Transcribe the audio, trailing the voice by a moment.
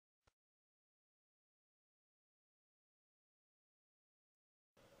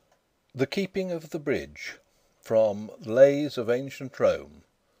The Keeping of the Bridge. From Lays of Ancient Rome,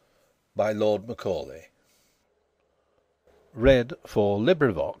 by Lord Macaulay.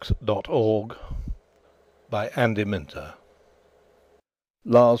 LibriVox.org by Andy Minter.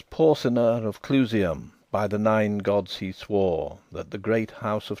 Lars Porsena of Clusium, by the 9 gods he swore that the great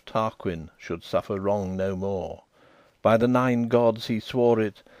house of Tarquin should suffer wrong no more. By the 9 gods he swore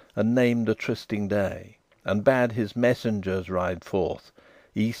it, and named a trysting day, and bade his messengers ride forth,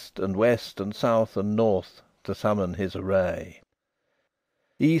 east and west and south and north, to summon his array.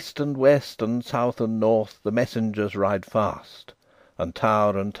 East and west and south and north the messengers ride fast, and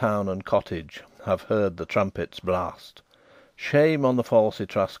tower and town and cottage have heard the trumpet's blast. Shame on the false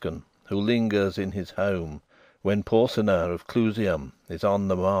Etruscan, who lingers in his home, when Porsena of Clusium is on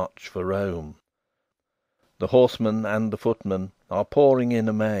the march for Rome. The horsemen and the footmen are pouring in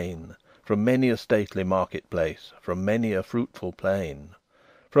amain, from many a stately market place, from many a fruitful plain,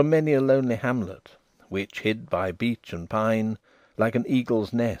 from many a lonely hamlet, which, hid by beech and pine, like an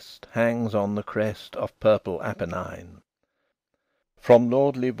eagle's nest, hangs on the crest of purple Apennine. From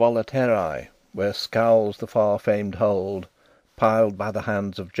lordly Volaterrae, where scowls the far-famed hold, piled by the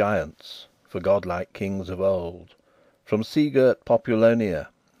hands of giants, for godlike kings of old. From sea-girt Populonia,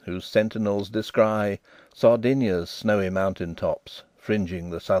 whose sentinels descry Sardinia's snowy mountain tops, fringing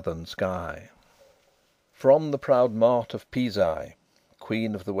the southern sky. From the proud mart of Pisae,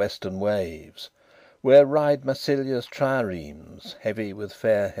 queen of the western waves, where ride Massilia's triremes, heavy with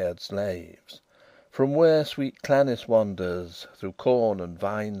fair-haired slaves. From where sweet Clanis wanders, through corn and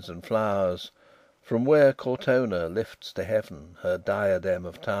vines and flowers, from where Cortona lifts to heaven her diadem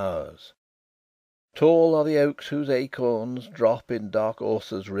of towers. Tall are the oaks whose acorns drop in dark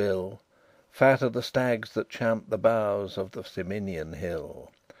Auser's rill, fat are the stags that champ the boughs of the Ciminian hill.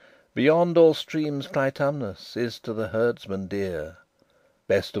 Beyond all streams Clitumnus is to the herdsman dear.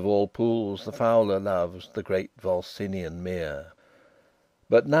 Best of all pools the fowler loves the great Volsinian mere.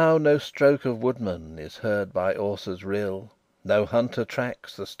 But now no stroke of woodman is heard by Auser's rill, no hunter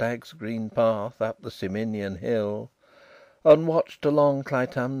tracks the stag's green path up the Ciminian hill. Unwatched along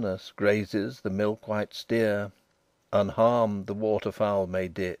Clitumnus grazes the milk-white steer, unharmed the waterfowl may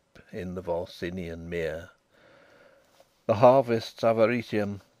dip in the Volsinian mere. The harvests of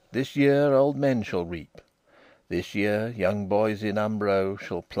Arretium this year old men shall reap. This year young boys in Umbro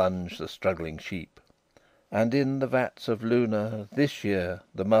shall plunge the struggling sheep. And in the vats of Luna this year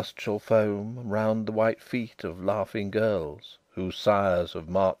the must shall foam round the white feet of laughing girls, whose sires have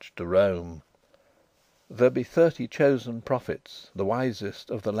marched to Rome. There be 30 chosen prophets, the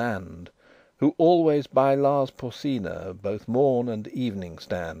wisest of the land, who always by Lars Porsena both morn and evening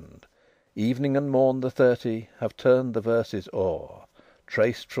stand. Evening and morn the 30 have turned the verses o'er,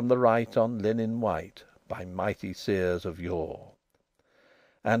 traced from the right on linen white by mighty seers of yore.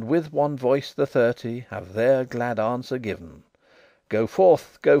 And with one voice the 30 have their glad answer given: Go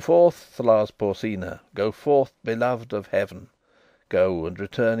forth, Lars Porsena, go forth, beloved of heaven. Go and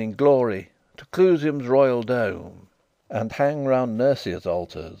return in glory to Clusium's royal dome, and hang round Nursia's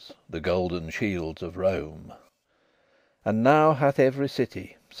altars the golden shields of Rome. And now hath every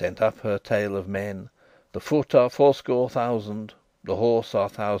city sent up her tale of men. The foot are 80,000, the horse are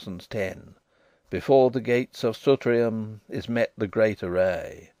thousands 10. Before the gates of Sutrium is met the great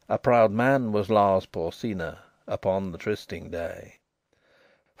array. A proud man was Lars Porsena upon the trysting day.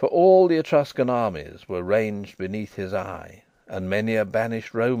 For all the Etruscan armies were ranged beneath his eye, and many a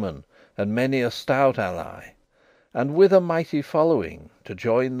banished Roman, and many a stout ally. And with a mighty following to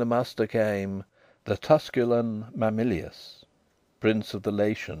join the muster came the Tusculan Mamilius, prince of the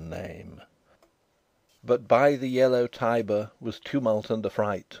Latian name. But by the yellow Tiber was tumult and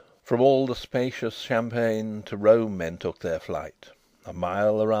affright. From all the spacious Champaign to Rome men took their flight. A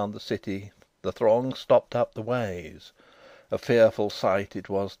mile around the city the throng stopped up the ways. A fearful sight it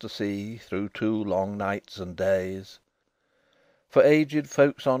was to see through 2 long nights and days. For aged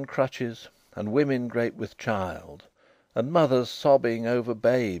folks on crutches, and women great with child, and mothers sobbing over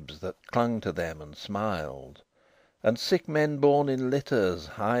babes that clung to them and smiled, and sick men borne in litters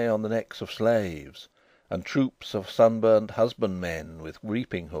high on the necks of slaves, and troops of sunburnt husbandmen with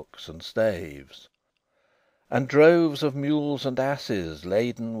reaping hooks and staves, and droves of mules and asses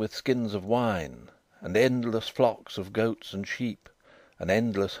laden with skins of wine, and endless flocks of goats and sheep, and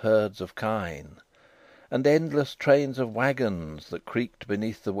endless herds of kine, and endless trains of wagons that creaked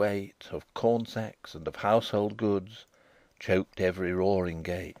beneath the weight of corn sacks and of household goods, choked every roaring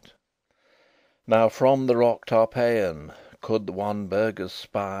gate. Now from the rock Tarpeian could the wan burghers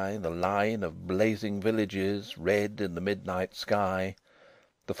spy the line of blazing villages red in the midnight sky.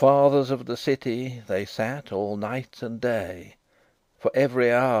 The fathers of the city they sat all night and day, For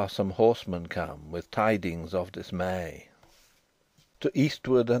every hour some horsemen come With tidings of dismay. To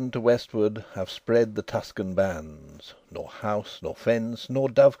eastward and to westward Have spread the Tuscan bands; Nor house, nor fence, nor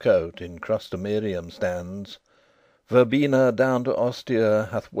dovecote In Crustumerium stands. Verbenna down to Ostia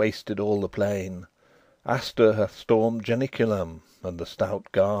Hath wasted all the plain. Astur hath stormed Janiculum, And the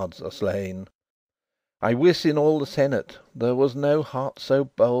stout guards are slain. I wis in all the senate There was no heart so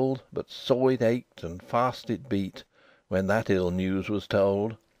bold But sore it ached and fast it beat When that ill news was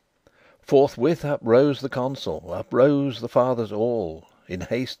told. Forthwith uprose the consul, Uprose the fathers all. In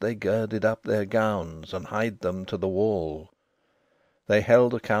haste they girded up their gowns, And hied them to the wall. They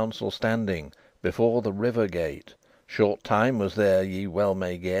held a council standing Before the river gate. Short time was there, ye well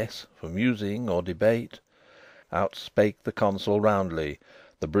may guess, For musing or debate. Out spake the consul roundly: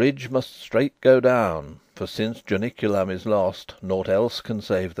 "The bridge must straight go down; For since Janiculum is lost, Nought else can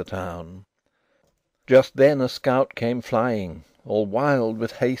save the town." Just then a scout came flying, All wild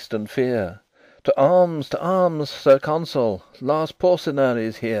with haste and fear: to arms, Sir Consul! Lars Porsena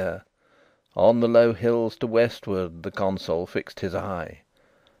is here." On the low hills to westward The consul fixed his eye,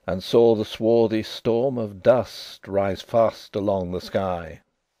 And saw the swarthy storm of dust Rise fast along the sky.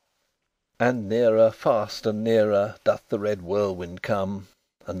 And nearer, fast and nearer, Doth the red whirlwind come;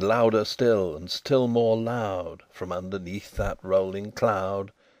 And louder still, and still more loud, From underneath that rolling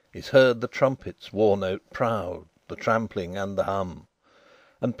cloud, Is heard the trumpet's war note proud, The trampling and the hum.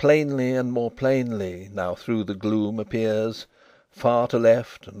 And plainly and more plainly Now through the gloom appears, Far to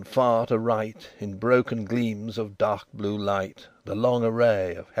left and far to right, In broken gleams of dark blue light, The long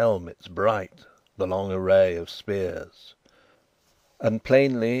array of helmets bright, The long array of spears. And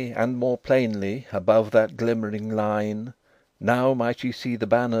plainly and more plainly Above that glimmering line, Now might ye see the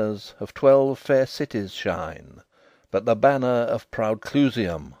banners Of 12 fair cities shine. But the banner of proud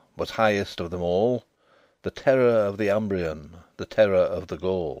Clusium Was highest of them all, The terror of the Umbrian, The terror of the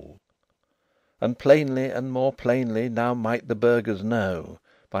Gaul. And plainly and more plainly Now might the burghers know,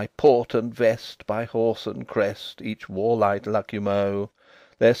 By port and vest, by horse and crest, Each warlike Lucumo,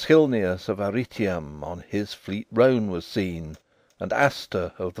 There Schilnius of Arretium On his fleet roan was seen, And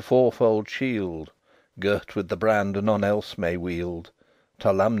Astur of the fourfold shield, Girt with the brand none else may wield,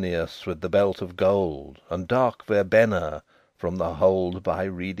 Tolumnius with the belt of gold, And dark Verbenna from the hold By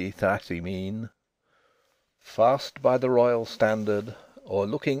reedy Thrasymene. Fast by the royal standard,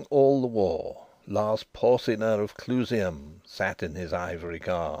 O'erlooking all the war, Lars Porsena of Clusium Sat in his ivory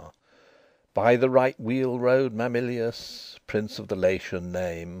car. By the right wheel rode Mamilius, Prince of the Latian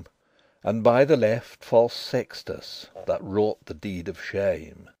name, And by the left false Sextus, That wrought the deed of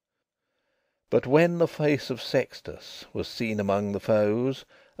shame. But when the face of Sextus Was seen among the foes,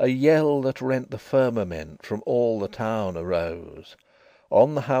 A yell that rent the firmament From all the town arose.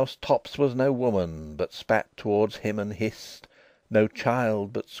 On the house tops was no woman But spat towards him and hissed; No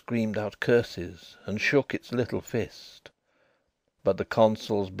child but screamed out curses, And shook its little fist. But the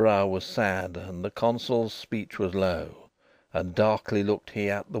consul's brow was sad, And the consul's speech was low, And darkly looked he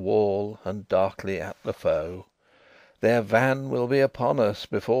at the wall, And darkly at the foe. "Their van will be upon us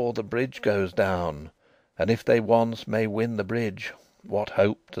Before the bridge goes down; And if they once may win the bridge, What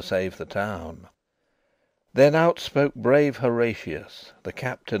hope to save the town?" Then out spoke brave Horatius, The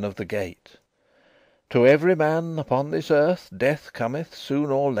captain of the gate: "To every man upon this earth Death cometh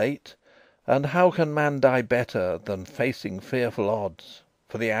soon or late; And how can man die better Than facing fearful odds,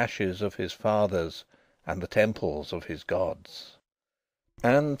 For the ashes of his fathers And the temples of his gods?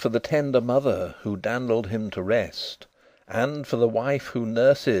 And for the tender mother Who dandled him to rest, And for the wife who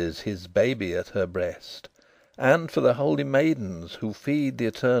nurses His baby at her breast, And for the holy maidens Who feed the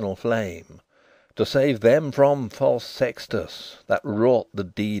eternal flame, To save them from false Sextus That wrought the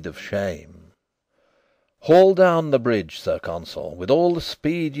deed of shame, Haul down the bridge, Sir Consul, With all the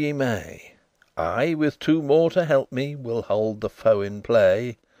speed ye may. I, with 2 more to help me, Will hold the foe in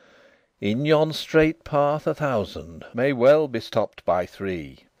play. In yon strait path 1,000 May well be stopped by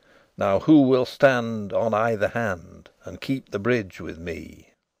 3. Now who will stand on either hand, And keep the bridge with me?"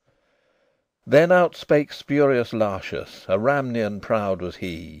 Then out spake Spurius Lartius, A Ramnian proud was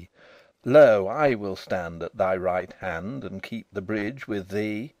he: "Lo, I will stand at thy right hand, And keep the bridge with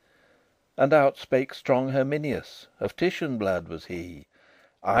thee." And out spake strong Herminius, Of Titian blood was he: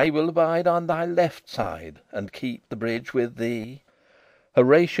 "I will abide on thy left side, And keep the bridge with thee."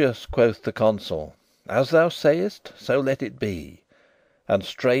 "Horatius," quoth the consul, "As thou sayest, so let it be." And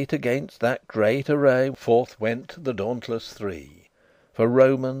straight against that great array Forth went the dauntless 3. For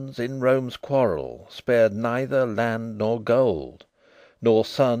Romans in Rome's quarrel Spared neither land nor gold, Nor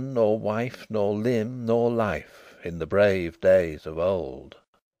son, nor wife, nor limb, nor life, In the brave days of old.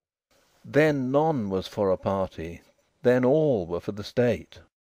 Then none was for a party. then all were for the state.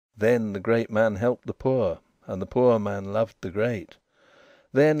 Then the great man helped the poor, and the poor man loved the great.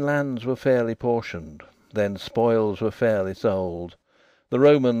 Then lands were fairly portioned, then spoils were fairly sold. The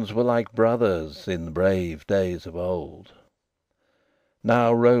Romans were like brothers in the brave days of old.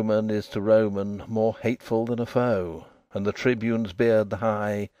 Now Roman is to Roman more hateful than a foe, and the tribunes beard the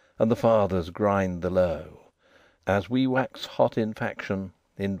high, and the fathers grind the low. As we wax hot in faction,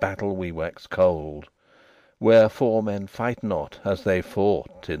 in battle we wax cold, wherefore men fight not as they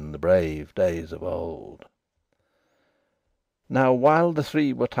fought in the brave days of old. Now while the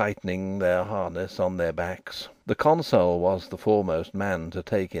three were tightening their harness on their backs, the consul was the foremost man to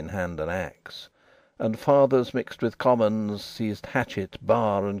take in hand an axe, and fathers mixed with commons seized hatchet,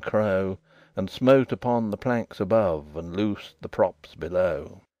 bar, and crow, and smote upon the planks above, and loosed the props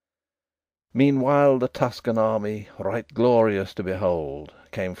below. Meanwhile the Tuscan army, right glorious to behold,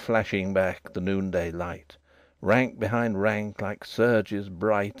 came flashing back the noonday light, rank behind rank, like surges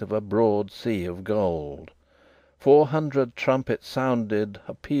bright of a broad sea of gold. 400 trumpets sounded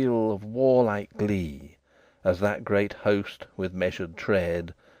a peal of warlike glee, as that great host, with measured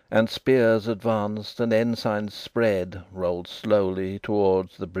tread, and spears advanced, and ensigns spread, rolled slowly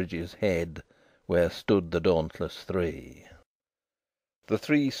towards the bridge's head, where stood the dauntless three. The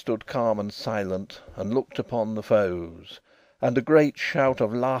three stood calm and silent, and looked upon the foes, and a great shout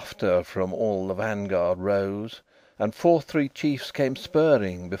of laughter from all the vanguard rose, and forth three chiefs came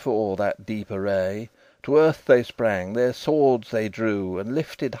spurring before that deep array. To earth they sprang, their swords they drew, and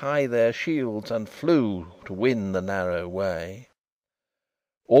lifted high their shields, and flew to win the narrow way.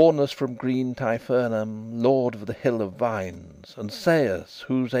 Aunus from green Tifernum, lord of the hill of vines, and Seius,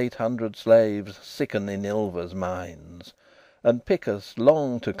 whose 800 slaves sicken in Ilva's mines, and Picus,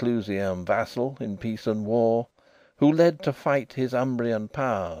 long to Clusium vassal in peace and war, who led to fight his Umbrian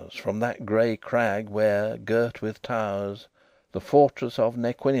powers from that grey crag where, girt with towers, the fortress of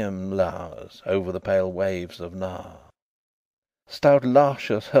Nequinium lowers over the pale waves of Nar. Stout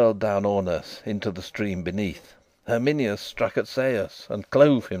Lartius hurled down Aunus into the stream beneath. Herminius struck at Seius, and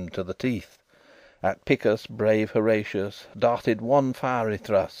clove him to the teeth. At Picus brave Horatius darted one fiery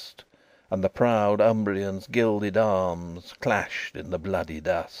thrust, and the proud Umbrian's gilded arms clashed in the bloody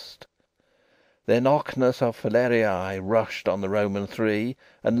dust. Then Ocnus of Falerii rushed on the Roman three,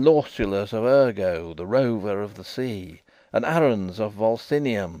 and Lausulus of Urgo, the rover of the sea, and Arruns of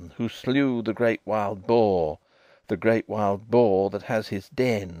Volsinium, who slew the great wild boar, that has his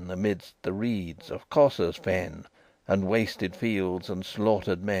den amidst the reeds of Cossa's fen, and wasted fields and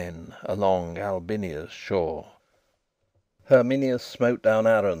slaughtered men along Albinia's shore. Herminius smote down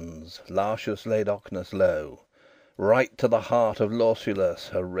Arruns, Lartius laid Ocnus low. Right to the heart of Lausulus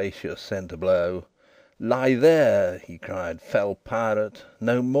Horatius sent a blow. "Lie there," he cried, "fell pirate,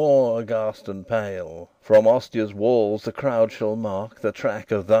 no more aghast and pale. From Ostia's walls the crowd shall mark the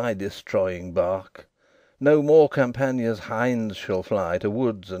track of thy destroying bark. No more Campania's hinds shall fly to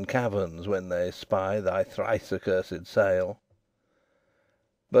woods and caverns when they spy thy thrice accursed sail."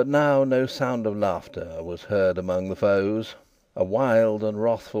 But now no sound of laughter was heard among the foes. A wild and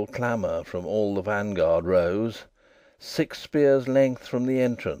wrathful clamour from all the vanguard rose. 6 spears' length from the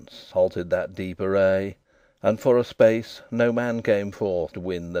entrance halted that deep array, and for a space no man came forth to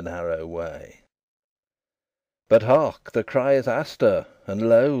win the narrow way. But hark! the cry is Astur, and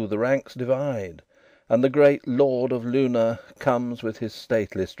lo! the ranks divide, and the great Lord of Luna comes with his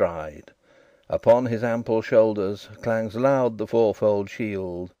stately stride. Upon his ample shoulders clangs loud the fourfold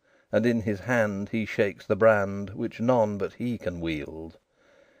shield, and in his hand he shakes the brand which none but he can wield.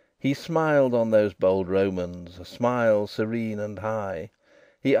 He smiled on those bold Romans, a smile serene and high.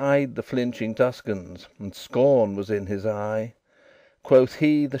 He eyed the flinching Tuscans, and scorn was in his eye. Quoth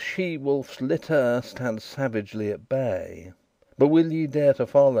he, "The she wolf's litter stands savagely at bay, but will ye dare to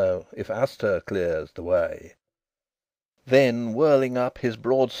follow, if Astur clears the way?" Then, whirling up his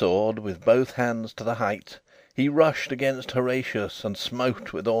broadsword with both hands to the height, he rushed against Horatius, and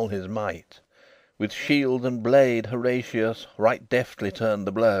smote with all his might. With shield and blade Horatius right deftly turned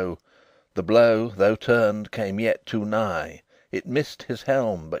the blow. The blow, though turned, came yet too nigh. It missed his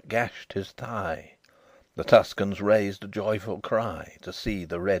helm, but gashed his thigh. The Tuscans raised a joyful cry to see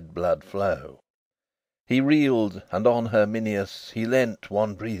the red blood flow. He reeled, and on Herminius he leant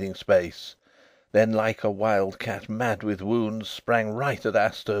one breathing space, then like a wild cat mad with wounds sprang right at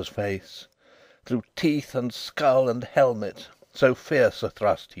Astur's face. Through teeth and skull and helmet so fierce a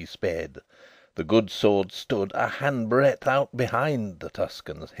thrust he sped, the good sword stood a handbreadth out behind the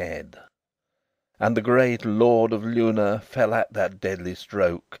Tuscan's head. And the great Lord of Luna fell at that deadly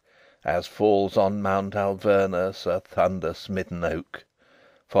stroke, as falls on Mount Alvernus a thunder smitten oak.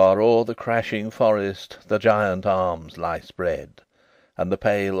 Far o'er the crashing forest the giant arms lie spread, And the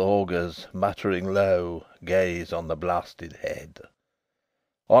pale augurs, muttering low, gaze on the blasted head.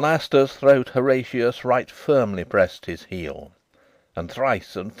 On Astur's throat Horatius right firmly pressed his heel, And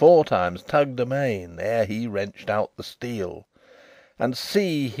thrice and four times tugged amain, ere he wrenched out the steel. "And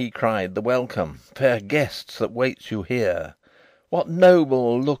see," he cried, "the welcome, fair guests, that waits you here! What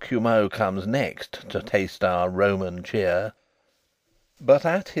noble Lucumo comes next to taste our Roman cheer?" But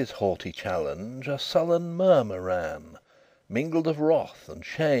at his haughty challenge a sullen murmur ran, Mingled of wrath, and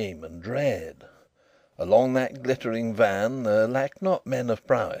shame, and dread. Along that glittering van there lacked not men of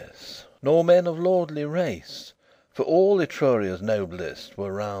prowess, Nor men of lordly race, For all Etruria's noblest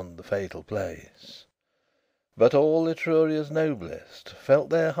were round the fatal place. But all Etruria's noblest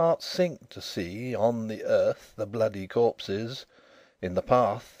felt their hearts sink to see On the earth the bloody corpses, in the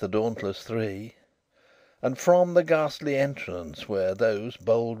path the dauntless three. And from the ghastly entrance where those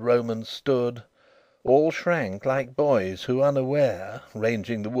bold Romans stood, All shrank like boys who unaware,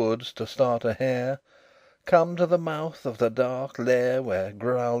 Ranging the woods to start a hare, Come to the mouth of the dark lair Where,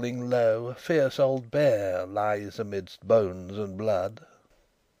 growling low, a fierce old bear Lies amidst bones and blood.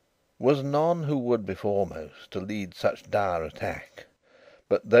 Was none who would be foremost To lead such dire attack,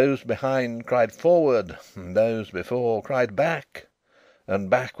 But those behind cried "Forward!" And those before cried "Back!" And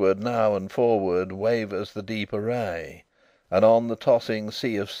backward now and forward Wavers the deep array, And on the tossing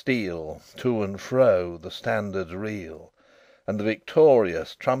sea of steel To and fro the standards reel, And the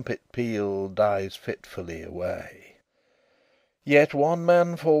victorious trumpet peal Dies fitfully away. Yet one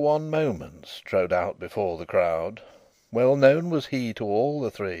man for one moment Strode out before the crowd. Well known was he to all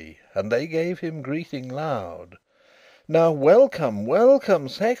the three, And they gave him greeting loud. "Now welcome, welcome,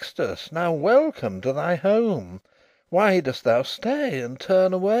 Sextus! Now welcome to thy home! Why dost thou stay and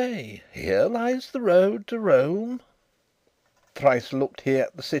turn away? Here lies the road to Rome." Thrice looked he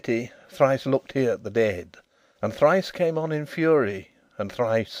at the city, Thrice looked he at the dead, And thrice came on in fury, And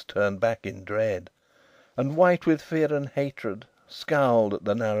thrice turned back in dread, And white with fear and hatred Scowled at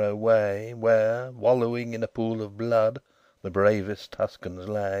the narrow way, Where, wallowing in a pool of blood, The bravest Tuscans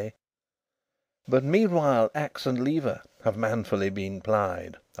lay. But meanwhile axe and lever Have manfully been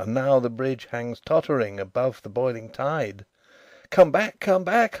plied, And now the bridge hangs tottering Above the boiling tide. Come back,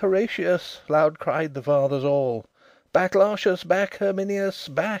 Horatius!" Loud cried the fathers all. "Back, Lartius! Back, Herminius!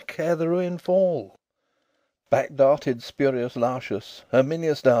 Back, ere the ruin fall!" Back darted Spurius Lartius,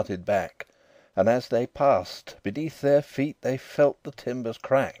 Herminius darted back, And as they passed, beneath their feet They felt the timbers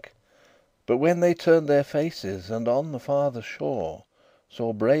crack. But when they turned their faces, And on the farther shore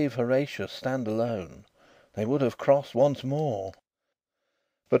Saw brave Horatius stand alone, They would have crossed once more.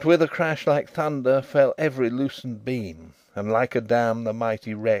 But with a crash like thunder Fell every loosened beam, And like a dam the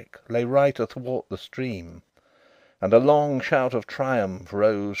mighty wreck Lay right athwart the stream. And a long shout of triumph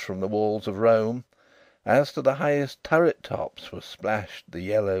Rose from the walls of Rome, As to the highest turret tops Was splashed the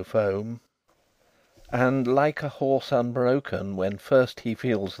yellow foam. And like a horse unbroken When first he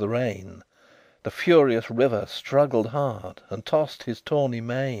feels the rein, The furious river struggled hard, And tossed his tawny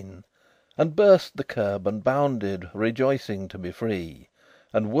mane, And burst the curb, and bounded, Rejoicing to be free,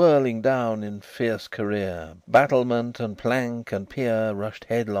 And whirling down in fierce career, Battlement and plank and pier Rushed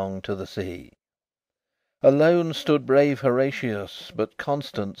headlong to the sea. Alone stood brave Horatius, But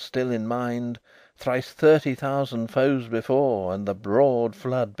constant still in mind, Thrice 30,000 foes before, And the broad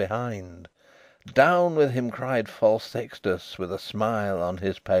flood behind. "Down with him!" cried false Sextus, With a smile on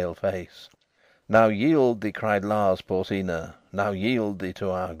his pale face. "Now yield thee," cried Lars Porsena, "Now yield thee to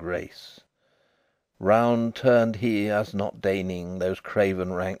our grace." Round turned he, as not deigning Those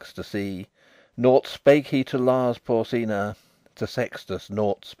craven ranks to see. Nought spake he to Lars Porsena, To Sextus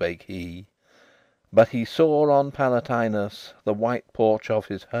nought spake he. But he saw on Palatinus The white porch of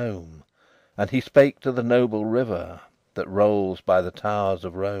his home, And he spake to the noble river That rolls by the towers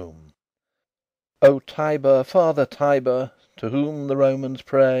of Rome. "O Tiber, Father Tiber, To whom the Romans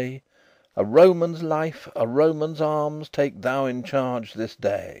pray, A Roman's life, a Roman's arms Take thou in charge this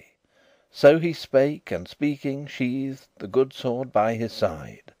day." So he spake, and speaking sheathed The good sword by his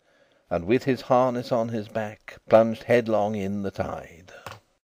side, And with his harness on his back Plunged headlong in the tide.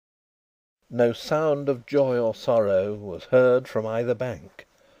 No sound of joy or sorrow Was heard from either bank,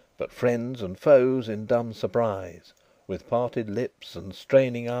 But friends and foes in dumb surprise, With parted lips and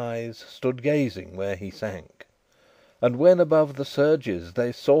straining eyes, Stood gazing where he sank. And when above the surges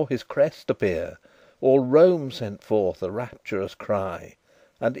They saw his crest appear, All Rome sent forth a rapturous cry,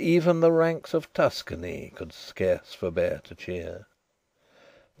 And even the ranks of Tuscany Could scarce forbear to cheer.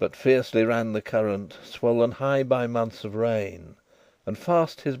 But fiercely ran the current, Swollen high by months of rain, And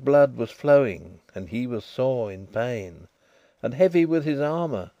fast his blood was flowing, And he was sore in pain. And heavy with his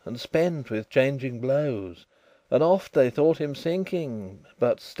armour, and spent with changing blows; And oft they thought him sinking,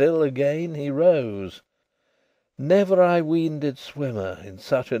 but still again he rose. Never I ween did swimmer, in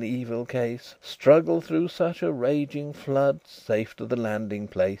such an evil case, Struggle through such a raging flood safe to the landing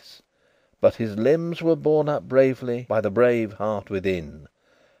place. But his limbs were borne up bravely by the brave heart within,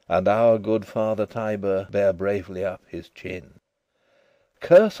 And our good Father Tiber bare bravely up his chin.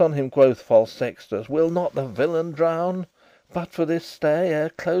 "Curse on him," quoth false Sextus, "will not the villain drown? But for this stay, ere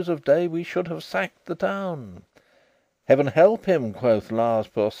close of day we should have sacked the town." "Heaven help him," quoth Lars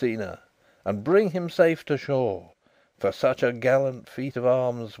Porsena, "and bring him safe to shore, For such a gallant feat of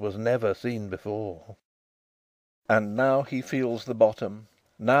arms was never seen before." And now he feels the bottom,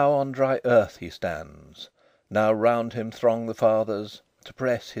 now on dry earth he stands, Now round him throng the Fathers, to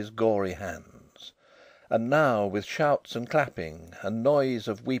press his gory hands; And now, with shouts and clapping, and noise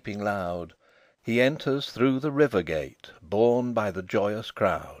of weeping loud, He enters through the river gate, borne by the joyous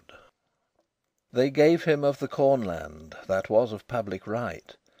crowd. They gave him of the cornland, that was of public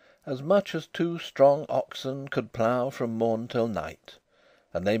right, As much as two strong oxen could plough from morn till night.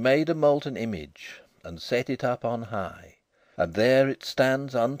 And they made a molten image, and set it up on high, And there it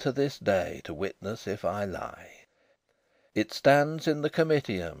stands unto this day, to witness if I lie. It stands in the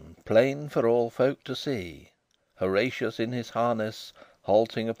Comitium, plain for all folk to see, Horatius in his harness,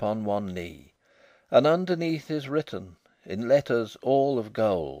 halting upon one knee; And underneath is written, in letters all of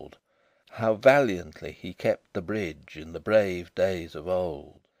gold, How valiantly he kept the bridge in the brave days of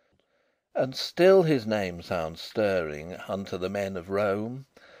old. And still his name sounds stirring unto the men of Rome,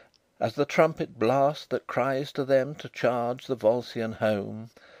 As the trumpet blast that cries to them to charge the Volscian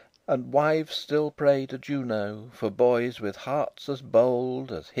home; And wives still pray to Juno for boys with hearts as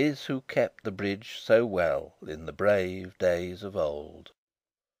bold As his who kept the bridge so well in the brave days of old.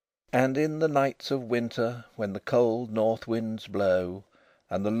 And in the nights of winter, when the cold north winds blow,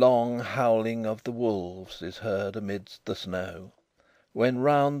 And the long howling of the wolves is heard amidst the snow; When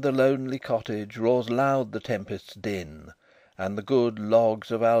round the lonely cottage roars loud the tempest's din, And the good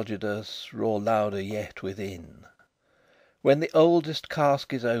logs of Algidus roar louder yet within; When the oldest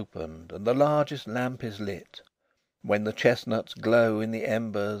cask is opened, and the largest lamp is lit; When the chestnuts glow in the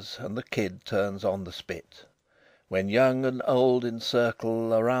embers, and the kid turns on the spit; When young and old in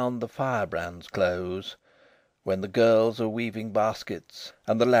circle around the firebrands close; When the girls are weaving baskets,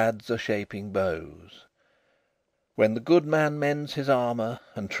 and the lads are shaping bows; When the good man mends his armour,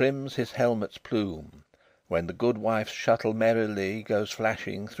 and trims his helmet's plume; When the goodwife's shuttle merrily goes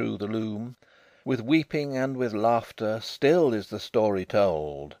flashing through the loom; With weeping and with laughter still is the story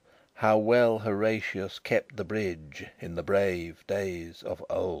told, How well Horatius kept the bridge in the brave days of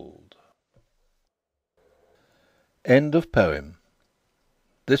old. End of Project Gutenberg's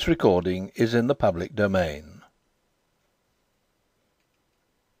This recording is in the public domain.